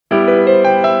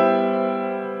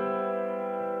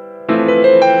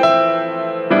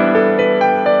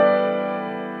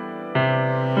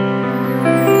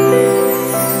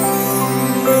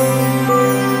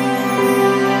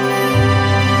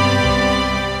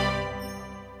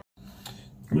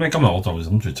咁咧今日我就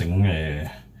諗住整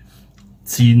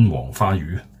煎黃花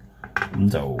魚，咁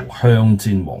就香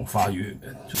煎黃花魚。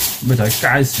咁就喺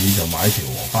街市就買條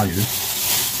黃花魚，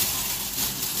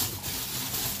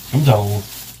咁就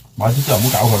買咗之後唔好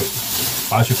搞佢，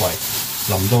擺喺雪櫃。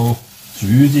臨到煮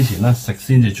之前咧，食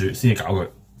先至搞佢。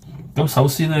咁首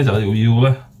先咧就要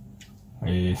咧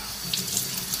係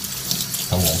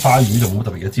就黃花魚就冇乜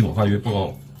特別嘅煎黃花魚，不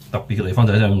過特別嘅地方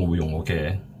就係我會用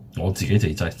我自己自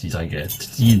製嘅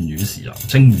煎魚豉油、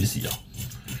蒸魚豉油。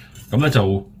咁咧就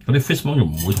嗰啲 fish bone 又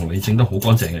唔會同你整得好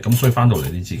乾淨嘅，咁所以翻到嚟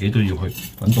你自己都要去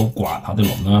揾刀刮下啲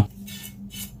鱗啦。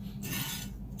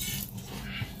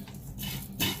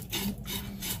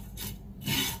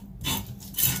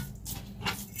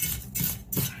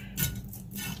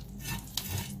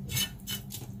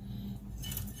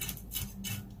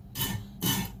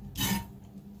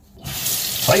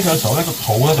洗佢嘅時候咧，個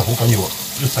肚咧就好緊要啊，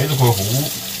要洗到佢好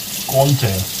乾淨。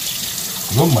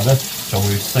如果唔係咧，就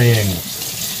會腥。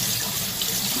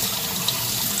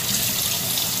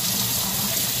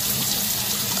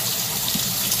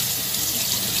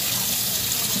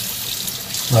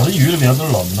嗱，啲魚裏面有啲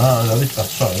鱗啦，有啲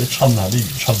有啲春啊，啲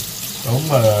魚春。咁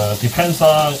depends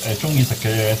啦，中意食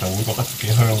嘅就會覺得幾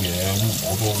香嘅，咁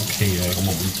我都 OK 嘅，咁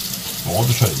我會攞咗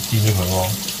出嚟煎咗佢咯。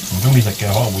唔中意食嘅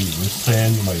可能會嫌佢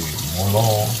腥，咪唔愛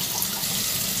咯。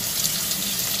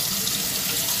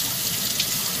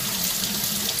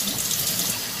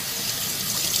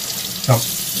咁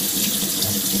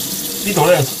呢度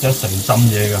咧有成浸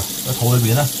嘢㗎，個肚裏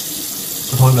邊咧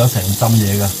個肚裏邊有成浸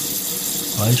嘢㗎，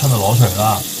啲春就攞出嚟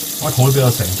啦。咁肚裏邊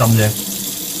有成浸嘢，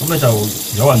咁咧就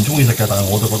有人中意食嘅，但係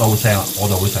我就覺得好腥啦，我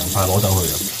就會成塊攞走佢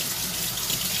嘅。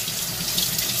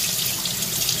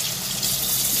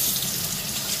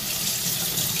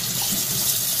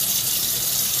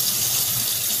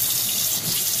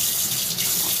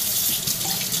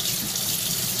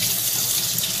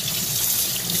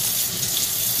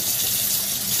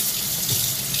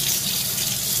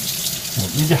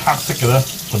呢啲黑色嘅咧，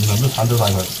盡量都剷走晒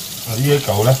佢。呢一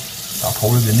嚿咧，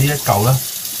肚裏邊呢一嚿咧，呢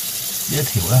一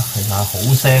條咧其實係好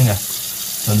腥嘅，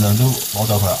盡量都攞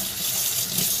走佢啦。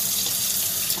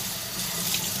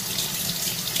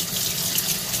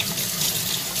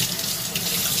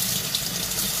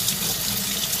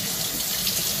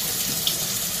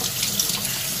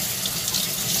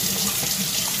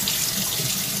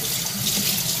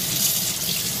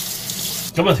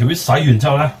咁啊，條魚洗完之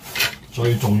後咧，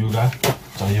最重要嘅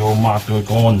就要抹到佢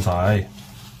乾晒。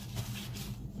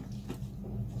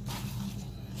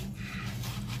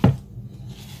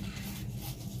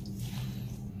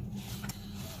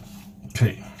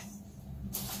OK，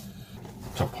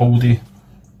 就鋪啲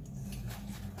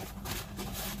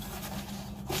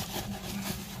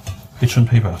kitchen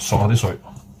paper 索下啲水，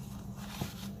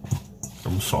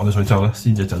咁索啲水之後咧，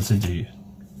先至攪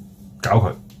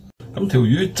佢。咁條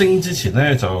魚蒸之前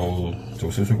咧，就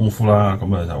做少少功夫啦。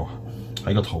咁啊就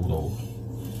喺個肚度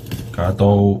隔一刀，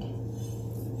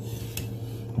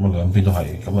咁啊兩邊都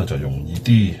係，咁啊就容易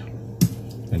啲，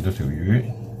令到條魚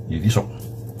易啲熟。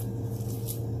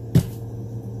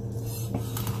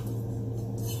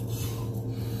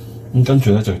咁跟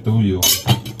住咧就都要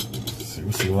少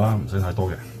少啦，唔使太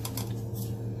多嘅，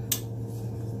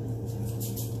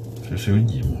少少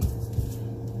鹽。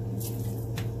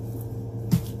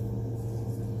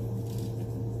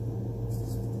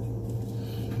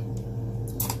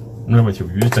因為條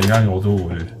魚陣間我都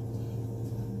會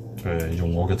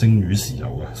用我嘅蒸魚豉油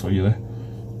嘅，所以咧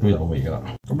都有味㗎啦。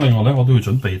咁另外咧，我都會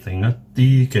準備定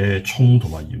一啲嘅葱同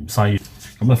埋芫茜。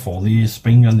咁啊放啲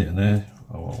spring onion 咧，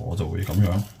我就會咁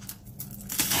樣。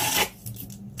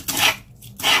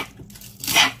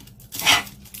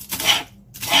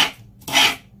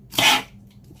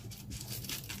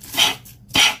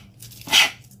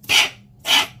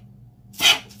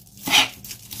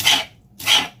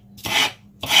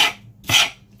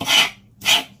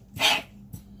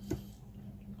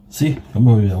咁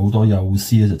佢有好多幼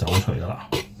絲咧就走咗出嚟㗎啦。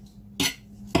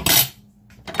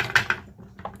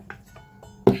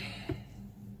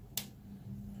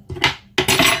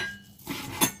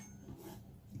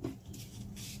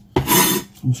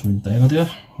咁上面頂嗰啲咧，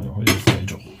我又可以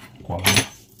繼續刮啦。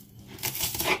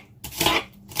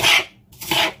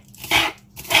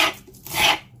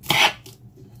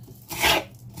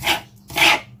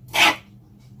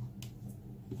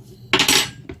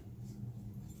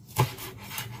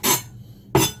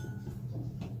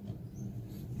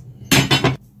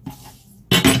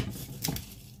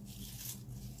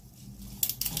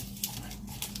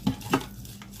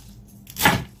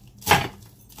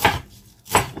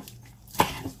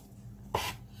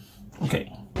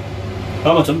咁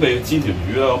啊，準備煎條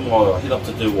魚啦，咁我就 heat up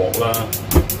隻鑊啦。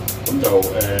咁就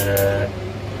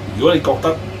如果你覺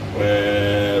得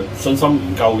信心唔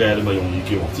夠嘅，你咪用易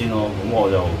潔鑊煎咯。咁我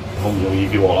唔用易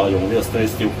潔鑊啦，用呢個 stainless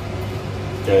steel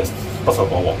嘅不銹鋼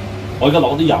鑊。我而家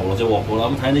落啲油落隻鑊度啦，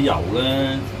咁睇下啲油咧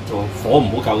就火唔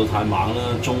好校到太猛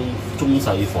啦，中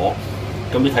細火。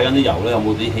咁你睇緊啲油咧有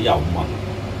冇啲起油紋？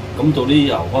咁到啲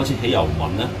油開始起油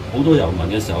紋咧，好多油紋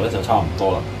嘅時候咧就差唔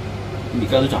多啦。咁而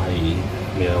家都就係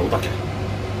未係好得嘅，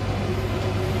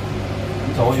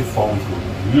咁就可以放條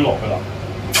魚落去啦。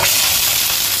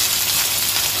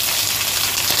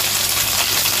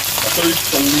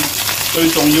最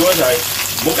重要咧就係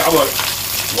唔好搞佢，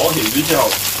攞條魚之後，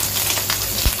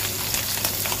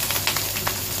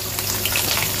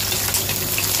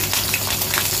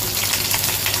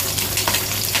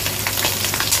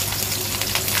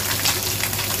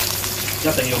一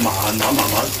定要慢慢等。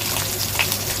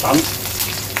嗱，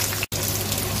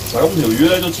咁條魚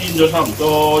咧都煎咗差唔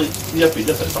多呢一邊一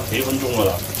成10幾分鐘㗎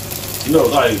啦。點一路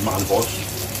都係慢火，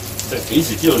即係幾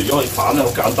時知道如果可以反咧？好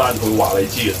簡單，佢會話你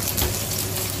知嘅。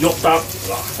喐得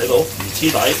嗱，睇到唔黐底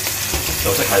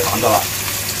就即係反得啦。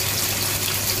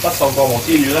不銹鋼鑊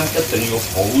煎魚咧，一定要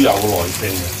好有耐性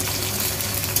嘅，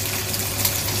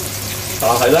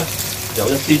但係咧又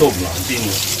一啲都唔難煎嘅。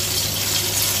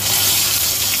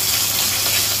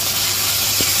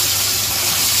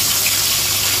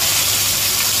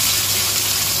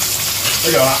一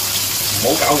樣啦，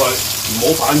唔好搞佢，唔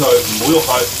好反佢，唔好喐佢，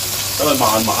等佢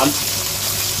慢慢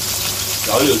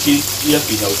由呢度煎，呢一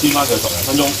邊又煎翻佢10零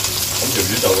分鐘，咁條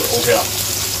魚就會 OK 啦。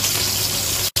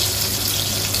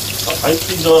喺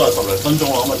煎咗10零分鐘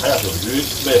啦，咁啊睇下條魚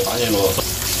咩反應咯。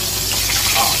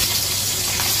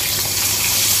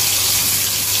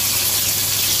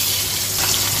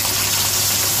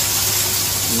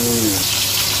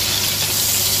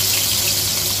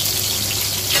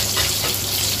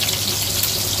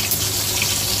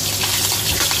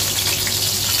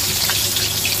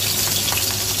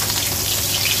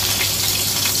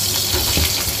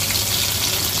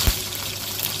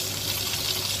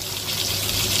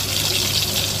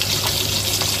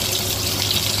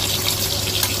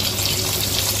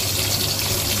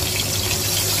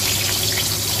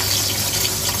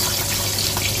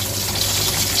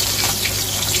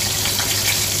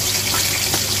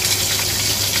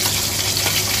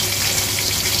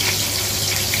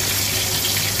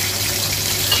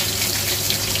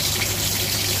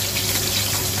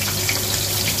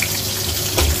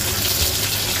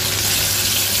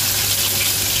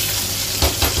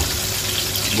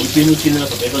每邊都煎咗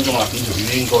10幾分鐘啦，咁條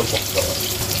魚應該熟㗎啦，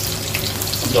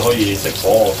咁就可以熄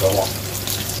火上鑊。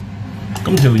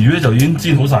咁條魚咧就已經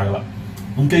煎好晒㗎啦，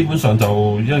咁基本上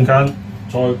就一陣間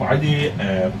再擺啲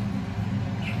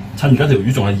趁而家條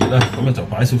魚仲係熱咧，咁咧就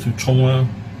擺少少葱啦、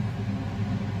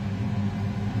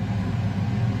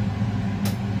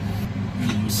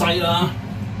芫茜啦。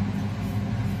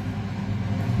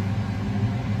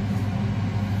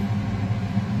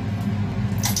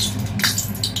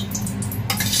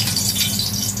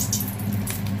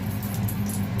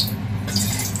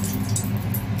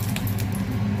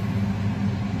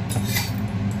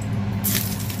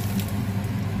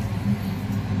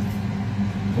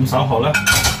咁稍後咧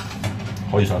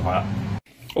可以上台啦。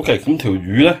OK， 咁條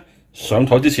魚咧上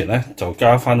台之前咧就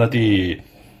加翻一啲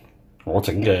我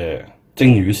整嘅蒸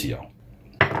魚豉油，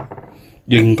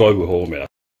應該會好好味啦。